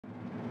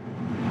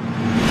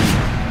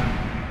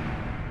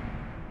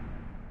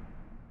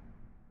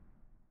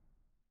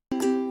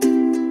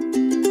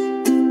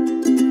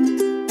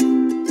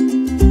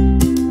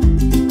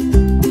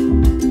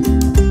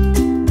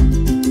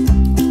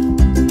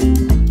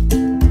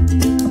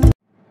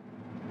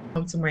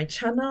welcome to my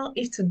channel.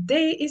 If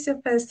today is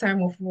your first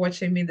time of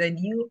watching me, then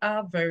you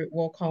are very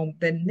welcome.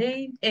 The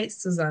name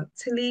is Susan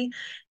Tilly,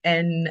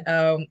 and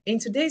in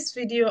today's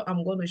video,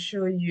 I'm going to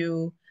show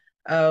you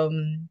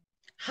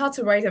how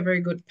to write a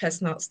very good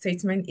personal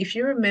statement. If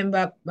you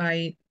remember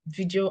my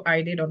video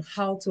I did on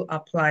how to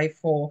apply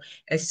for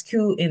a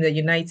school in the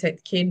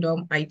United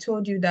Kingdom, I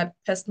told you that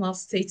personal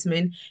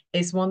statement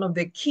is one of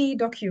the key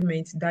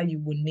documents that you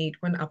will need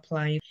when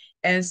applying.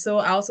 And so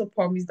I also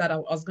promised that I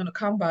was going to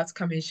come back to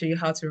come and show you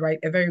how to write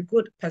a very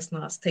good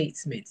personal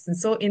statement. And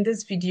so in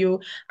this video,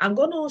 I'm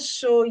going to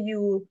show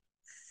you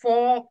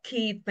four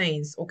key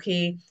things,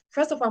 okay?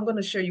 First of all, I'm going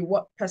to show you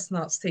what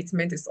personal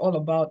statement is all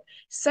about.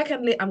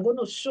 Secondly, I'm going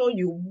to show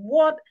you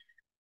what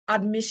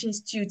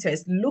admissions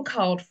tutors look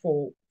out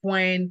for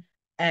when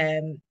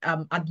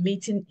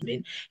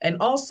admitting. And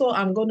also,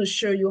 I'm going to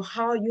show you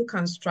how you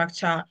can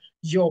structure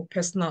your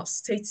personal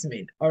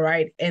statement. All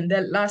right. And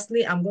then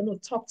lastly, I'm going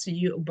to talk to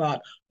you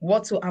about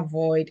what to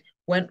avoid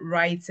when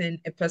writing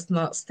a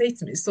personal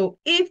statement. So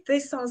if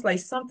this sounds like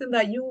something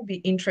that you will be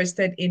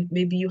interested in,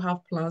 maybe you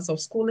have plans of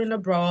schooling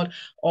abroad,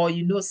 or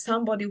you know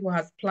somebody who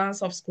has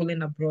plans of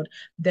schooling abroad,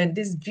 then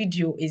this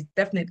video is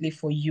definitely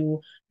for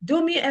you.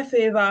 Do me a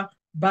favor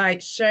by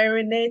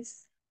sharing it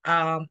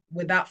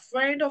with that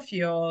friend of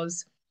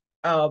yours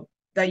uh,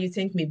 that you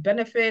think may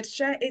benefit.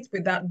 Share it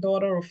with that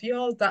daughter of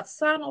yours, that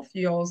son of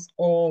yours,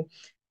 or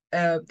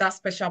that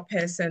special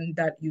person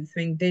that you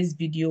think this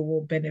video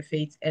will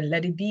benefit, and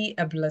let it be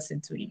a blessing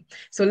to you.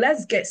 So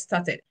let's get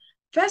started.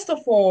 First of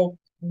all,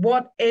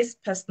 what is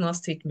personal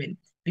statement?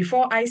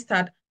 Before I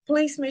start,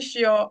 please make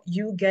sure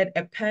you get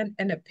a pen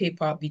and a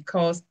paper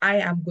because I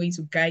am going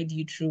to guide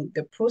you through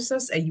the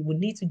process, and you will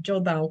need to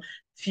jot down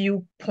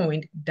few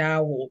points that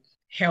will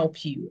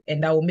help you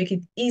and that will make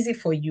it easy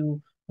for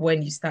you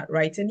when you start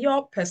writing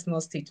your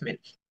personal statement.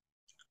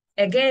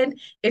 Again,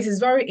 it is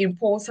very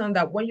important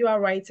that when you are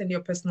writing your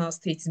personal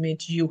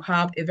statement, you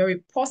have a very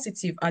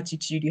positive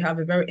attitude, you have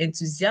a very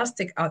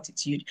enthusiastic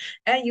attitude,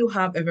 and you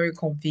have a very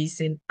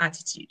convincing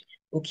attitude.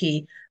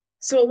 Okay.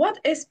 So what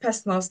is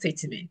personal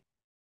statement?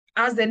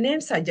 As the name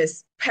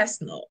suggests,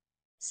 personal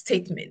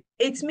statement.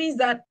 It means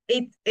that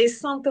it is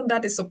something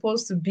that is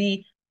supposed to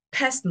be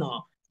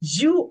personal.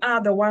 You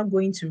are the one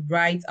going to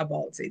write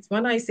about it.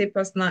 When I say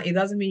personal, it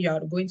doesn't mean you are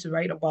going to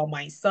write about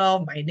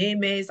myself. My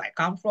name is, I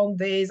come from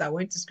this, I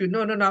went to school.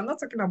 No, no, no. I'm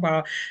not talking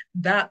about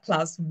that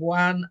class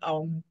one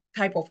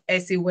type of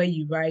essay where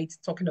you write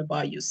talking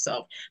about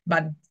yourself.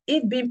 But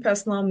it being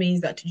personal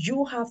means that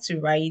you have to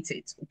write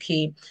it,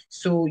 okay?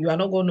 So you are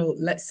not going to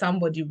let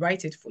somebody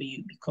write it for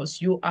you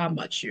because you are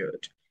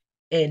matured.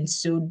 And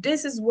so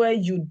this is where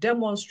you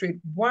demonstrate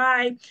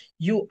why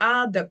you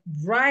are the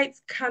right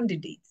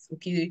candidate,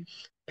 okay?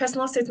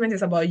 Personal statement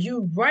is about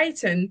you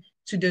writing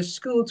to the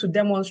school to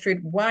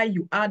demonstrate why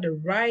you are the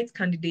right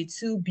candidate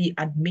to be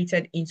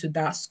admitted into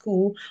that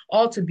school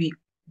or to be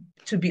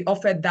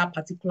offered that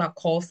particular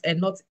course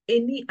and not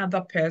any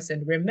other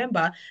person.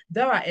 Remember,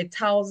 there are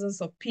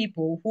thousands of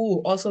people who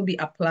will also be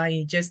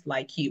applying just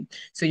like you.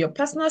 So your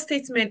personal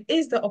statement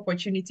is the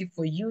opportunity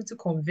for you to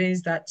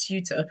convince that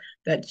tutor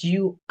that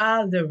you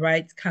are the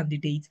right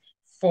candidate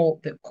for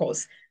the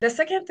course. The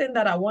second thing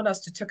that I want us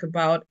to talk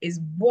about is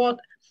what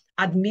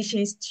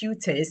admissions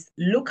tutors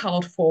look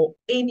out for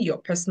in your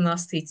personal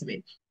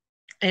statement.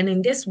 And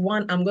in this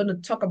one, I'm going to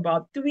talk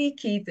about three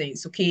key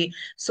things, okay?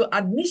 So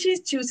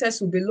admissions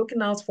tutors will be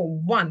looking out for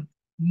one,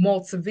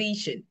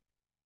 motivation.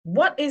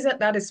 What is it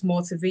that is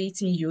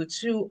motivating you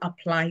to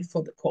apply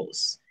for the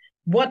course?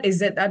 What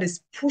is it that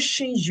is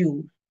pushing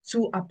you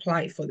to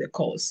apply for the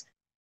course?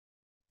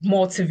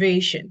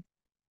 Motivation.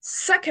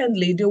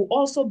 Secondly, they'll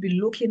also be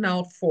looking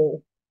out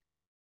for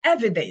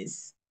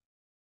evidence.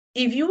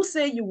 If you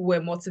say you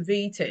were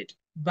motivated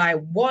by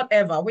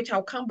whatever, which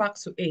I'll come back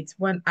to it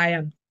when I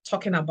am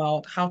talking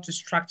about how to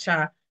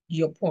structure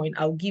your point,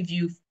 I'll give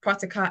you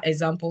practical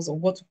examples of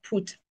what to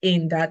put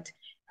in that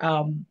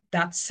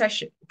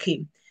session.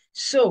 Okay.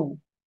 So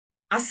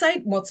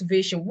aside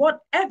motivation,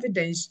 what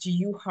evidence do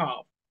you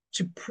have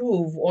to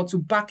prove or to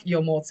back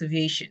your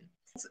motivation?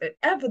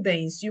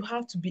 Evidence, you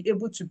have to be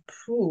able to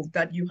prove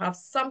that you have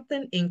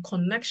something in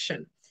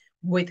connection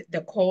with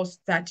the course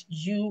that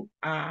you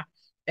are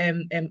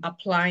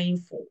applying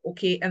for,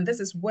 okay? And this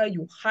is where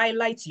you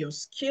highlight your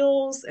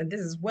skills, and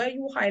this is where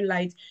you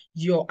highlight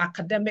your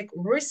academic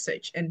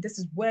research, and this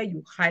is where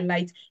you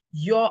highlight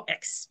your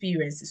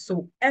experiences.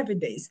 So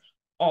evidence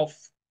of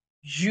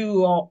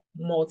your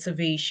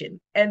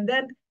motivation. And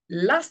then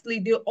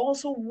lastly, they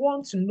also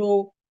want to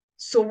know,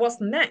 so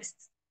what's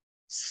next?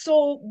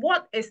 So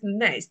what is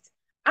next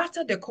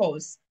after the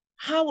course?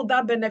 How will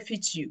that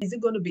benefit you? Is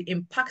it going to be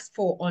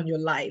impactful on your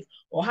life,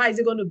 or how is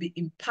it going to be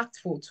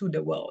impactful to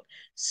the world?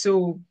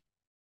 So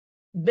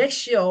make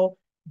sure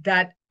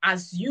that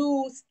as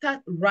you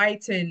start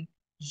writing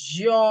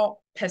your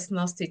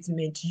personal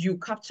statement, you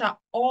capture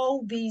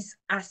all these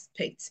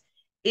aspects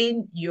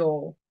in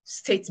your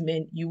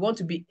statement. You want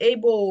to be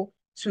able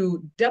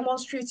to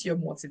demonstrate your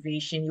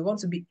motivation. You want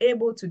to be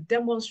able to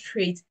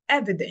demonstrate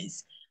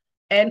evidence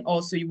And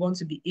also you want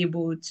to be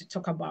able to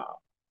talk about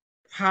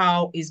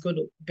how it's going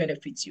to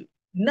benefit you.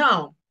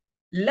 Now,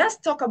 let's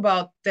talk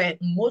about the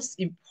most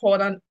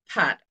important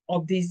part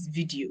of this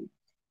video.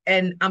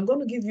 And I'm going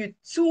to give you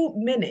 2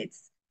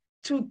 minutes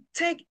to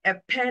take a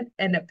pen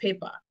and a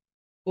paper.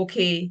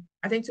 Okay,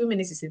 I think 2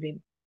 minutes is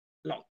even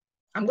long.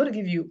 I'm going to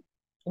give you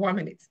 1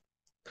 minute.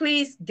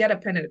 Please get a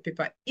pen and a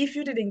paper if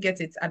you didn't get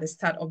it at the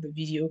start of the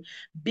video,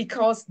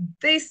 because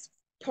this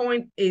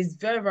point is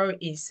very, very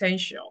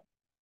essential.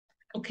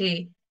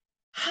 Okay,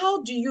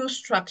 how do you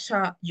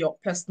structure your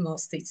personal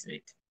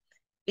statement?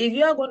 If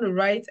you are going to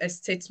write a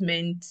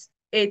statement,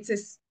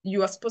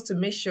 you are supposed to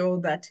make sure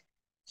that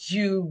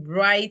you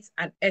write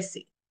an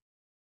essay,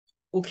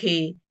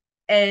 okay,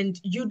 and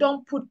you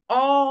don't put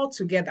all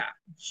together.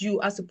 You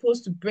are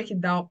supposed to break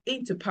it down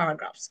into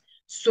paragraphs.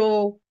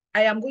 So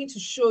I am going to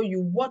show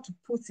you what to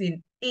put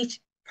in each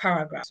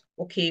paragraph,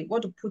 okay,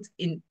 what to put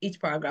in each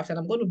paragraph, and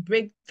I'm going to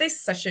break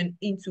this session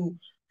into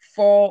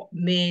 4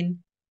 main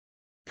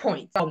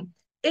points.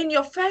 In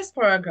your first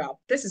paragraph,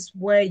 this is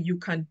where you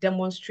can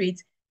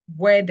demonstrate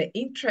where the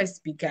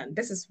interest began.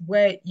 This is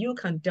where you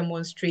can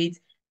demonstrate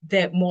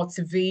the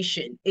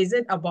motivation. Is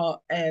it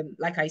about,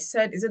 like I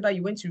said, is it that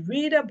you went to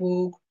read a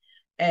book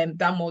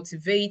that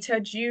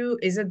motivated you?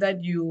 Is it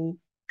that you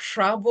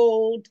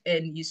traveled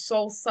and you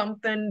saw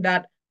something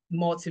that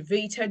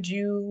motivated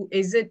you?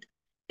 Is it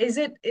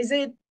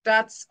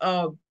that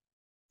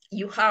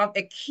you have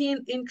a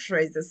keen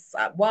interest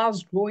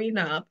whilst growing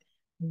up?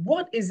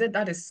 What is it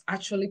that is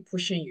actually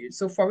pushing you?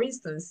 So, for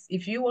instance,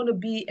 if you want to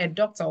be a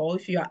doctor or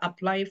if you are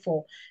applying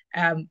for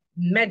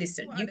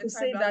medicine, you could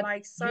say that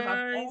like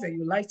science and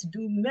you like to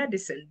do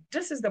medicine.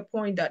 This is the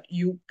point that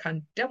you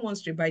can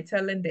demonstrate by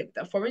telling them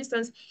that, for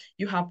instance,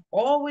 you have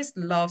always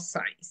loved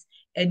science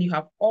and you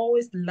have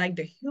always liked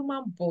the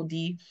human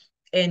body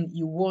and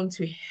you want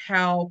to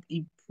help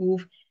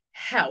improve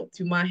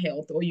human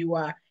health, or you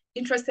are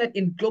interested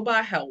in global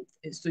health,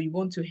 and so you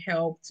want to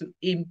help to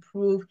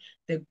improve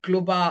the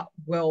global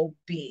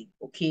well-being.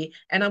 Okay,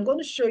 and I'm going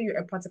to show you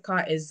a practical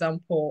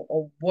example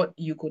of what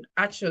you could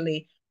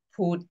actually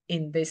put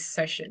in this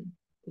session.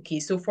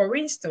 Okay, so for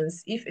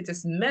instance, if it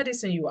is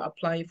medicine you are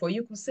applying for,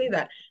 you could say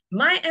that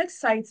my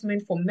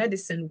excitement for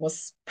medicine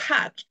was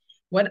sparked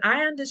when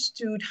I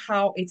understood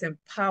how it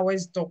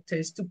empowers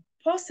doctors to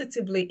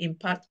positively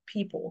impact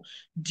people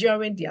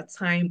during their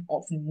time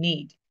of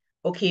need.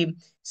 Okay,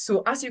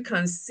 so as you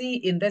can see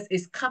in this,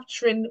 is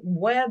capturing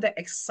where the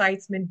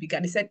excitement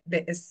began. He said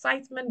the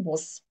excitement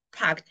was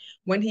sparked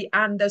when he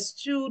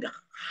understood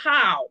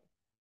how,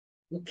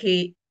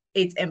 okay,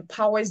 it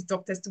empowers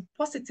doctors to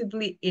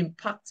positively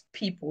impact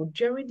people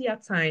during their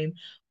time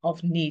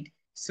of need.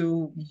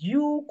 So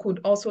you could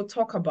also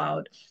talk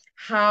about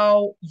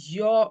how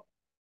your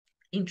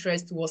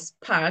interest was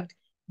sparked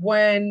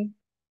when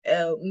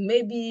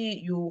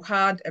maybe you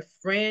had a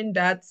friend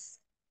that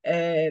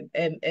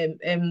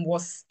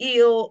was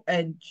ill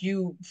and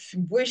you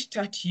wished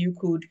that you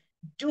could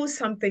do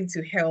something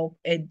to help,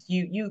 and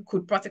you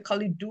could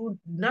practically do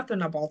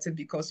nothing about it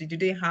because you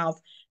didn't have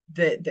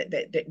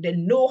the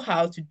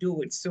know-how to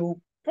do it. So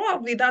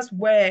probably that's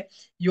where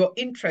your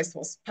interest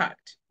was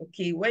sparked,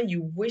 okay, when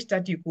you wish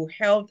that you could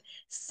help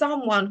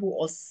someone who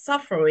was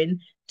suffering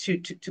to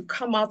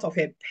come out of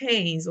her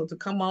pains or to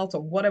come out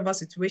of whatever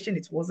situation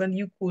it was, and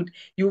you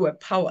were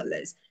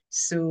powerless.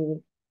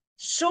 So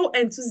show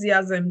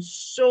enthusiasm,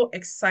 show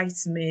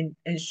excitement,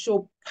 and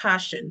show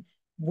passion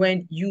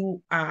when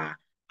you are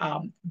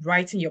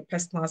writing your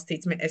personal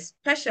statement,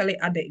 especially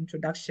at the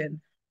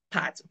introduction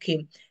part.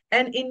 Okay,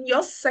 and in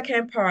your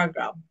second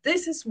paragraph,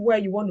 this is where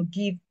you want to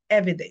give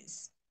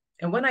evidence.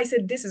 And when I say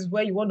this is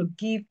where you want to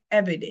give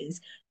evidence,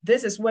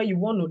 this is where you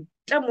want to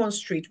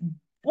demonstrate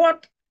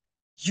what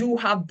you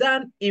have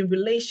done in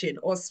relation,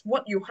 or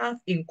what you have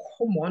in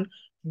common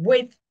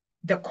with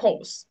the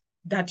course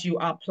that you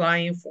are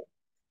applying for.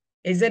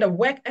 Is it a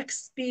work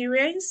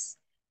experience?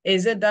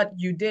 Is it that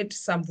you did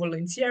some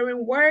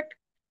volunteering work?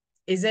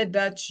 Is it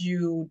that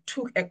you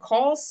took a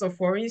course? So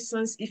for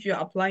instance, if you're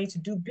applying to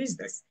do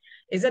business,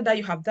 is it that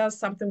you have done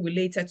something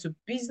related to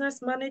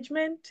business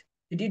management?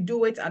 Did you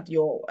do it at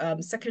your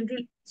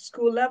secondary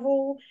school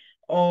level?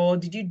 Or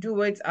did you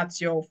do it at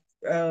your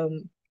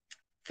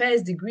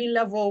first degree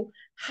level?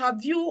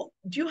 Do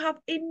you have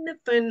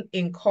anything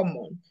in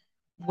common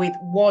with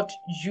what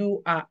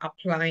you are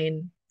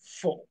applying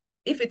for?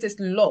 If it is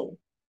law,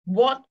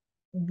 what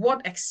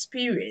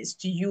experience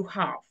do you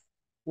have?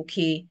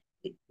 Okay,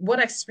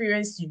 what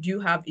experience do you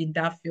have in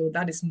that field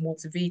that is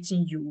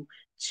motivating you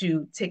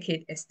to take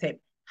it a step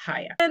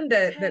higher? And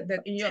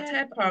in your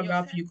third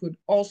paragraph, you could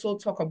also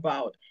talk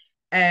about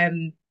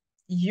um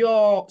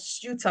your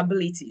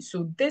suitability.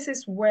 So this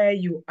is where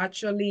you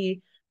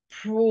actually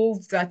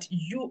prove that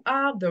you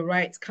are the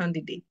right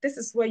candidate. This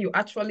is where you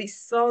actually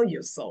sell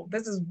yourself.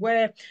 This is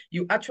where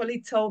you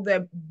actually tell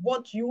them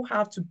what you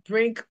have to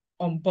bring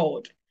on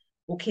board.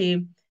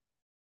 Okay.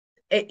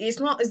 it's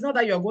not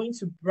that you're going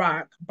to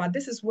brag, but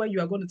this is where you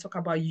are going to talk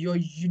about your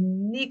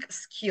unique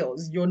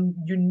skills, your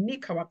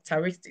unique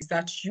characteristics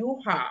that you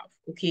have.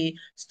 Okay.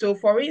 So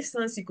for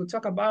instance, you could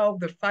talk about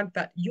the fact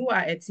that you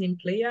are a team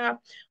player,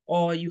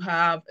 or you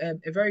have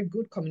a very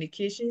good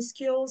communication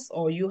skills,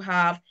 or you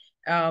have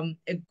a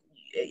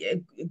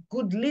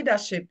good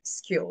leadership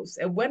skills.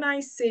 And when I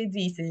say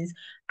these things,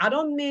 I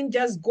don't mean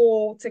just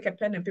go take a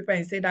pen and paper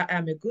and say that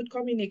I'm a good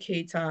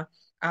communicator,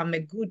 I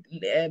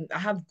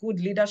have good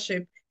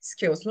leadership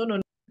skills. No, no,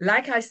 no.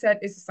 Like I said,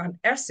 it's an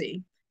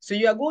essay. So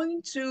you are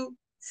going to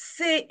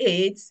say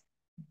it,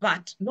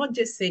 but not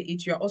just say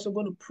it, you're also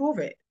going to prove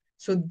it.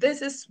 So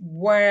this is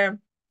where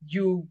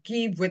you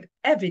give with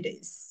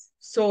evidence.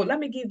 So let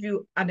me give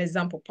you an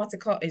example,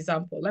 practical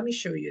example. Let me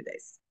show you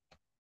this.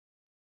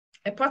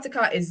 A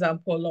practical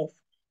example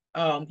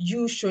of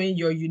you showing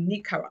your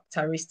unique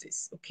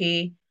characteristics,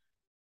 okay?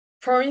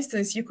 For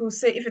instance, you could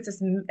say if it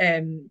is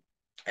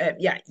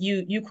yeah,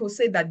 you could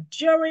say that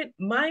during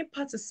my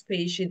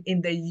participation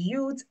in the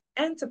youth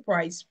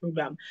enterprise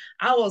program,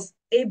 I was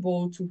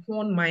able to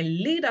hone my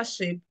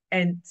leadership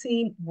and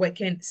team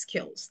working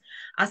skills.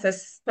 As a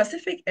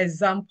specific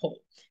example,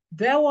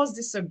 there was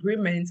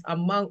disagreement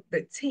among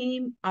the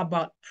team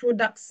about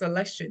product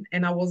selection,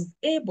 and I was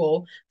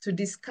able to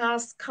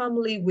discuss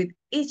calmly with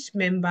each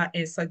member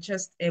and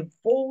suggest a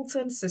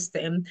voting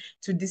system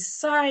to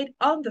decide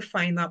on the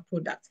final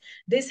product.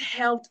 This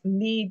helped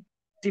me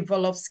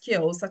develop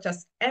skills such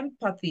as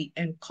empathy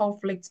and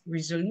conflict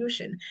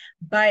resolution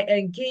by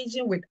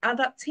engaging with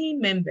other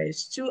team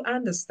members to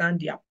understand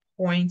their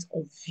point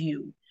of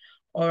view.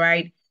 All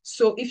right.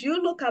 So if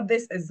you look at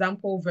this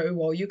example very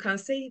well, you can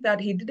say that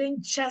he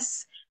didn't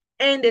just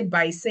end it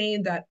by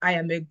saying that I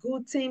am a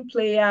good team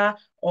player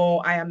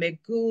or I am a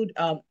good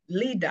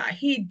leader.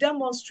 He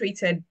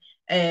demonstrated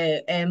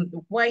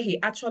where he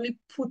actually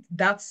put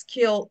that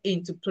skill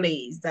into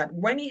place, that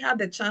when he had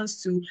the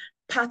chance to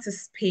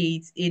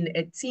participate in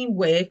a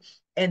teamwork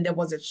and there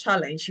was a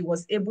challenge, he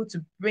was able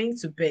to bring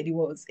to bed, he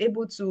was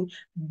able to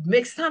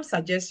make some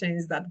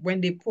suggestions that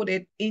when they put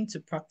it into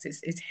practice,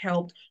 it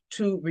helped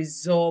to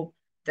resolve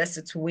the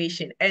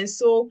situation. And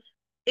so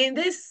in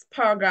this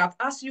paragraph,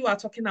 as you are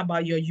talking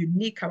about your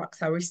unique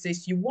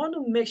characteristics, you want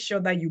to make sure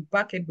that you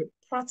back it with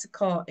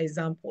practical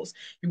examples.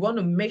 You want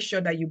to make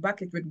sure that you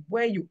back it with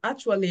where you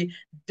actually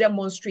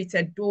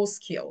demonstrated those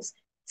skills.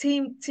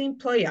 Team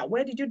player,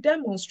 where did you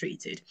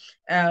demonstrate it?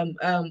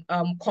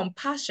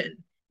 Compassion.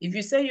 If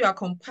you say you are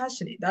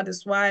compassionate, that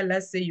is why,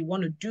 let's say you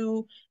want to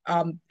do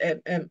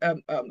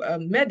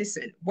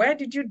medicine. Where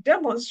did you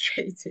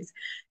demonstrate it?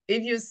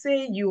 If you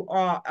say you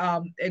are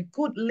a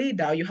good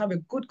leader, you have a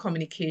good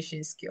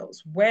communication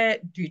skills, where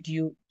did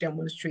you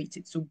demonstrate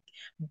it? So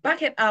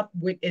back it up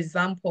with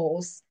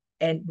examples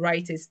and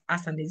write it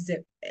as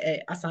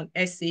an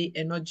essay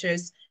and not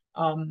just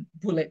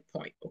bullet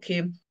point,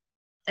 okay?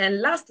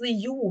 And lastly,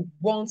 you will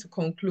want to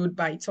conclude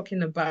by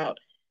talking about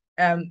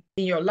in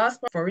your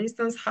last part, for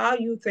instance, how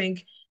you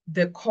think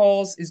the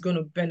course is going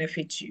to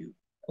benefit you.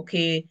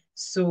 Okay,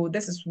 so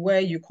this is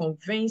where you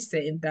convince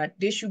them that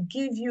they should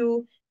give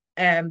you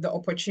the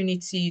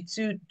opportunity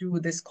to do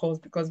this course,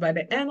 because by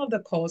the end of the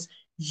course,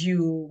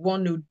 you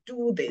want to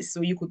do this.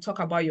 So you could talk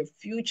about your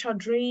future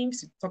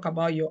dreams, talk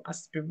about your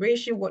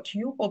aspiration, what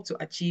you hope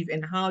to achieve,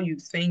 and how you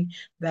think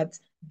that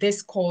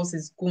this course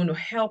is going to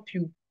help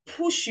you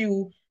push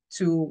you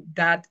to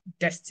that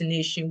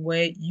destination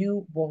where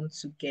you want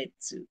to get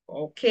to.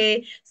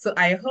 Okay, so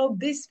I hope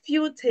these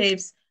few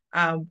tips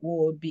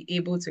will be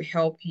able to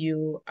help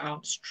you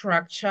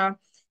structure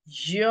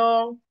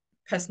your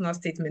personal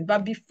statement.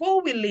 But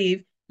before we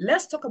leave,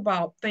 let's talk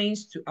about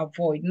things to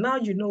avoid. Now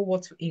you know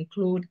what to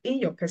include in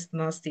your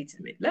personal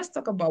statement. Let's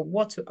talk about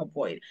what to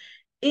avoid.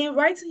 In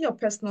writing your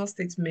personal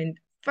statement,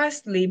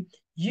 firstly,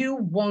 you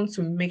want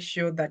to make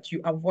sure that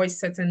you avoid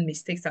certain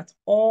mistakes at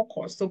all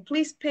costs. So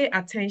please pay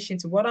attention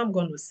to what I'm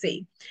going to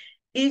say.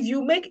 If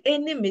you make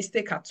any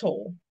mistake at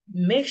all,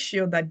 make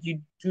sure that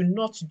you do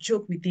not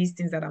joke with these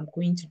things that I'm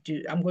going to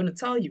do. I'm going to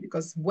tell you,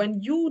 because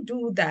when you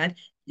do that,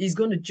 it's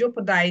going to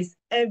jeopardize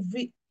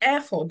every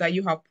effort that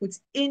you have put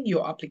in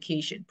your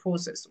application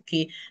process.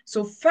 Okay.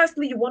 So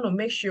firstly, you want to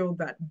make sure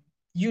that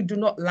you do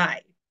not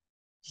lie.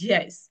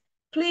 Yes,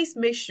 please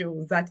make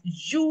sure that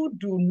you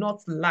do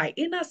not lie.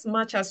 In as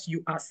much as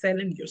you are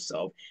selling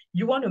yourself,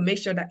 you want to make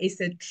sure that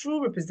it's a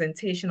true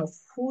representation of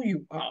who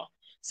you are.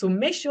 So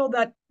make sure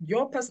that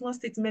your personal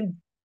statement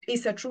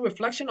is a true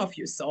reflection of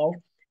yourself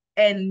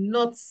and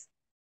not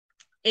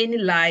any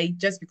lie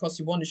just because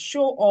you want to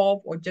show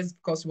off or just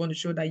because you want to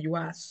show that you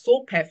are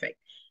so perfect.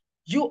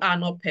 You are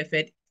not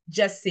perfect.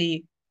 Just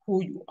say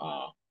who you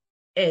are,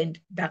 and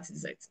that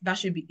is it. That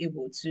should be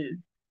able to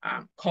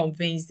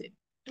convince them.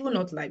 Do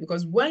not lie,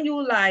 because when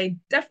you lie,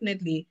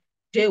 definitely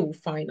they will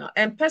find out.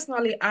 And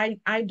personally,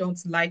 I don't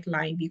like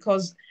lying,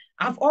 because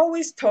I've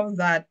always thought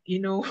that,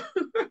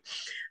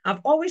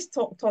 I've always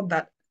thought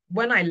that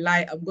when I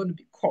lie, I'm going to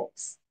be caught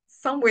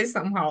some way,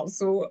 somehow.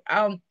 So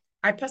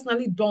I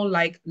personally don't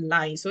like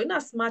lying. So in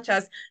as much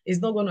as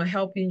it's not going to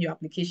help you in your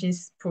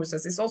applications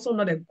process, it's also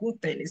not a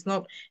good thing. It's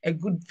not a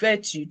good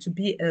virtue to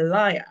be a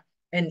liar.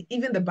 And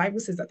even the Bible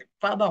says that the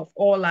father of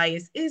all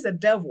liars is the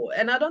devil.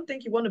 And I don't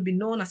think you want to be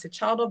known as a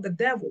child of the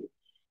devil.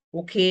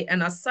 Okay.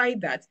 And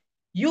aside that,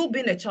 you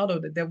being a child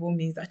of the devil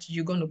means that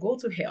you're going to go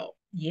to hell.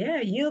 Yeah,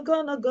 you're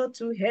going to go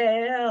to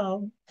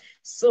hell.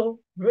 So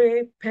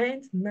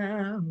repent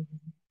now.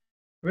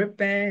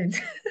 Repent.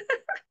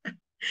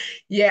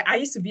 Yeah, I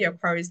used to be a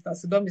chorister,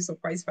 so don't be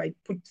surprised if I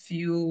put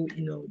few,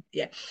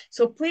 yeah.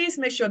 So please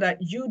make sure that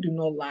you do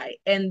not lie.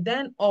 And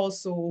then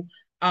also,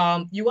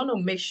 you want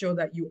to make sure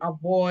that you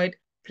avoid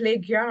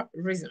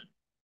plagiarism.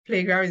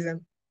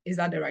 Plagiarism, is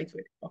that the right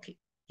word? Okay.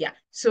 Yeah.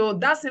 So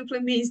that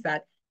simply means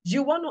that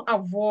you want to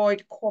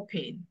avoid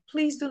copying.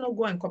 Please do not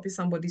go and copy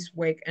somebody's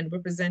work and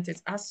represent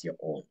it as your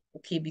own.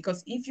 Okay.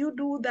 Because if you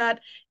do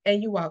that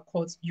and you are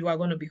caught, you are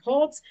going to be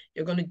hurt.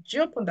 You're going to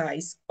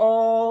jeopardize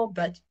all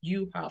that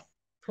you have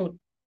put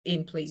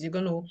in place. You're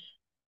going to,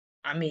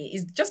 I mean,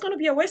 it's just going to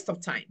be a waste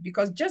of time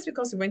because just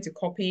because you went to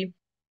copy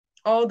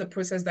all the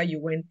process that you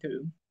went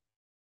through,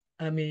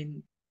 I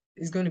mean,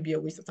 it's going to be a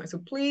waste of time. So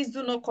please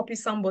do not copy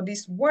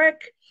somebody's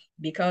work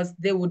because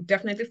they will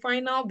definitely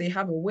find out. They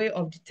have a way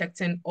of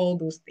detecting all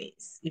those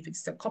things. If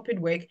it's a copied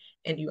work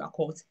and you are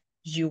caught,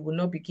 you will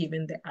not be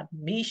given the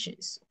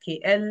admissions.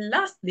 Okay. And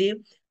lastly,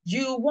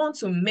 you want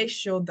to make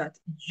sure that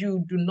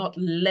you do not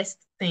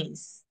list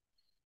things.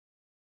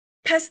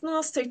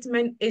 Personal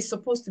statement is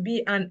supposed to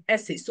be an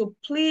essay. So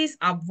please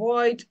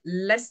avoid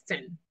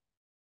listing.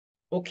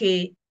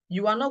 Okay.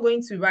 You are not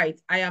going to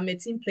write, I am a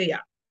team player.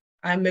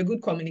 I'm a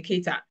good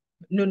communicator.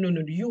 No, no,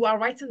 no. You are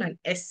writing an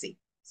essay.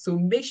 So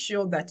make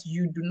sure that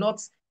you do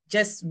not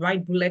just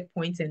write bullet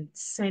points and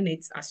send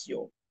it as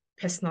your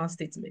personal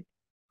statement.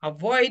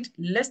 Avoid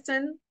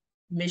listing.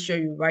 Make sure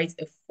you write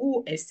a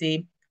full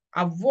essay.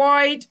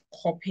 Avoid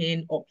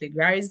copying or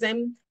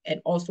plagiarism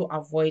and also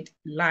avoid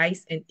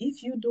lies. And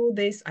if you do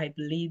this, I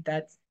believe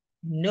that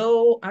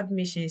no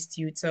admissions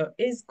tutor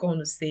is going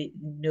to say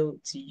no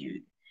to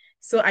you.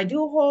 So I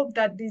do hope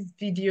that this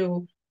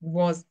video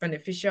was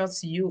beneficial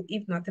to you.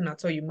 If nothing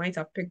at all, you might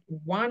have picked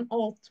one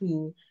or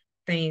two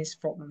things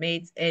from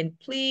it. And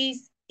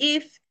please,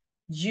 if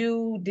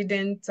you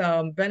didn't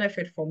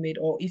benefit from it,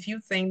 or if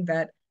you think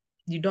that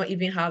you don't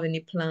even have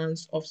any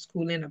plans of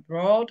schooling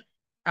abroad,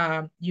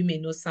 you may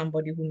know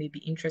somebody who may be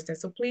interested.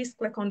 So please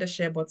click on the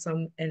share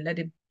button and let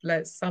it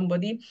bless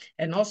somebody.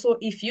 And also,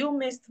 if you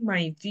missed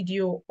my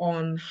video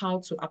on how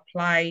to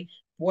apply,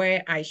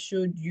 where I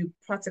showed you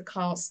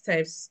practical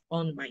steps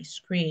on my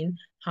screen,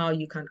 how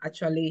you can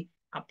actually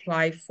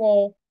apply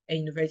for a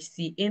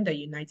university in the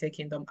United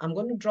Kingdom. I'm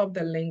going to drop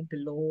the link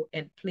below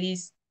and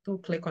please do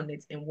click on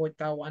it and watch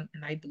that one.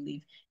 And I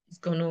believe it's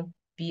going to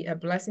be a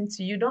blessing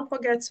to you. Don't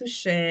forget to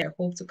share. I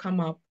hope to come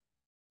up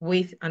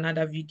with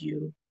another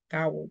video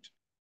that would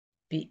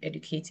be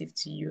educative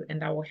to you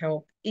and that will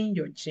help in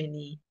your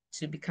journey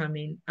to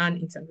becoming an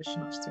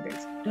international student.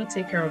 Do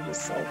take care of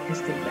yourself and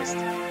stay blessed.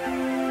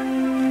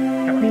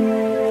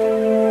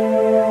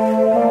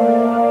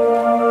 Bye-bye.